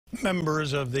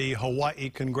Members of the Hawaii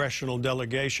congressional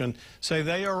delegation say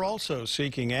they are also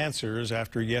seeking answers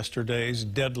after yesterday's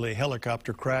deadly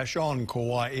helicopter crash on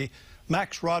Kauai.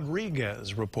 Max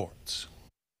Rodriguez reports.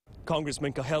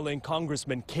 Congressman Kahele and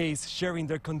Congressman Case sharing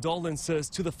their condolences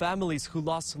to the families who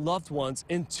lost loved ones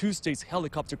in Tuesday's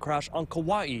helicopter crash on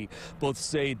Kauai. Both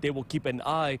say they will keep an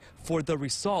eye for the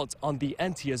results on the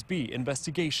NTSB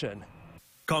investigation.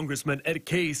 Congressman Ed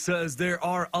Case says there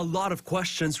are a lot of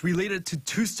questions related to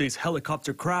Tuesday's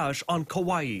helicopter crash on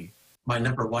Kauai. My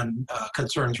number one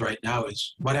concerns right now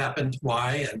is what happened,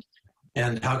 why,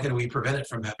 and how can we prevent it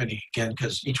from happening again?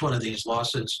 Because each one of these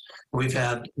losses, we've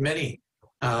had many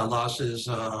losses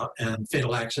and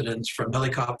fatal accidents from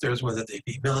helicopters, whether they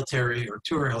be military or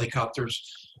tour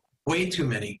helicopters, way too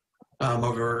many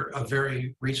over a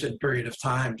very recent period of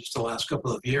time, just the last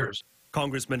couple of years.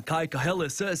 Congressman Kai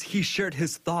Kahele says he shared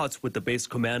his thoughts with the base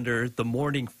commander the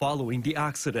morning following the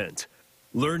accident,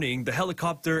 learning the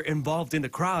helicopter involved in the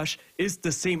crash is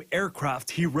the same aircraft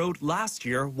he rode last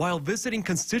year while visiting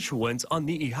constituents on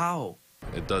Ni'ihau.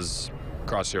 It does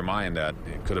cross your mind that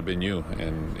it could have been you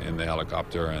in the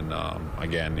helicopter, and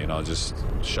again, just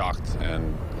shocked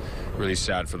and really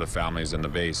sad for the families and the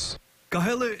base.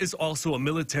 Kahele is also a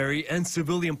military and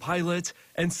civilian pilot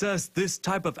and says this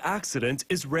type of accident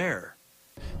is rare.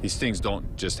 These things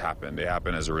don't just happen. They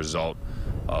happen as a result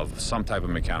of some type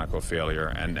of mechanical failure,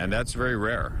 and that's very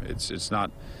rare. It's not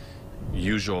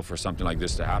usual for something like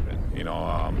this to happen.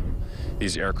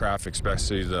 These aircraft,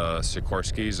 especially the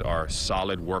Sikorskis, are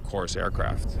solid workhorse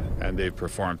aircraft, and they've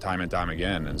performed time and time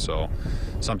again. And so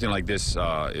something like this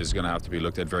is going to have to be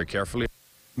looked at very carefully.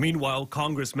 Meanwhile,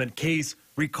 Congressman Case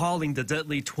recalling the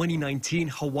deadly 2019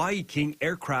 Hawaii King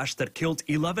air crash that killed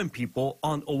 11 people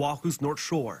on Oahu's North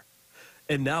Shore.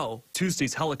 And now,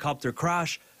 Tuesday's helicopter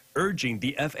crash, urging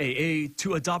the FAA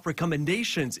to adopt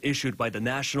recommendations issued by the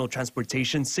National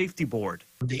Transportation Safety Board.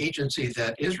 The agency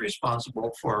that is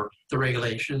responsible for the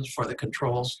regulations, for the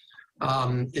controls,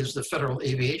 is the Federal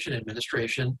Aviation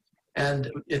Administration.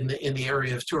 And in the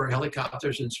area of tour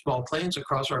helicopters and small planes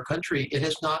across our country, it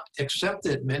has not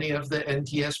accepted many of the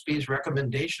NTSB's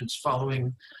recommendations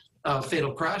following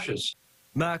fatal crashes.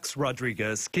 Max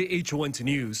Rodriguez, KHON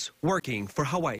News, working for Hawaii.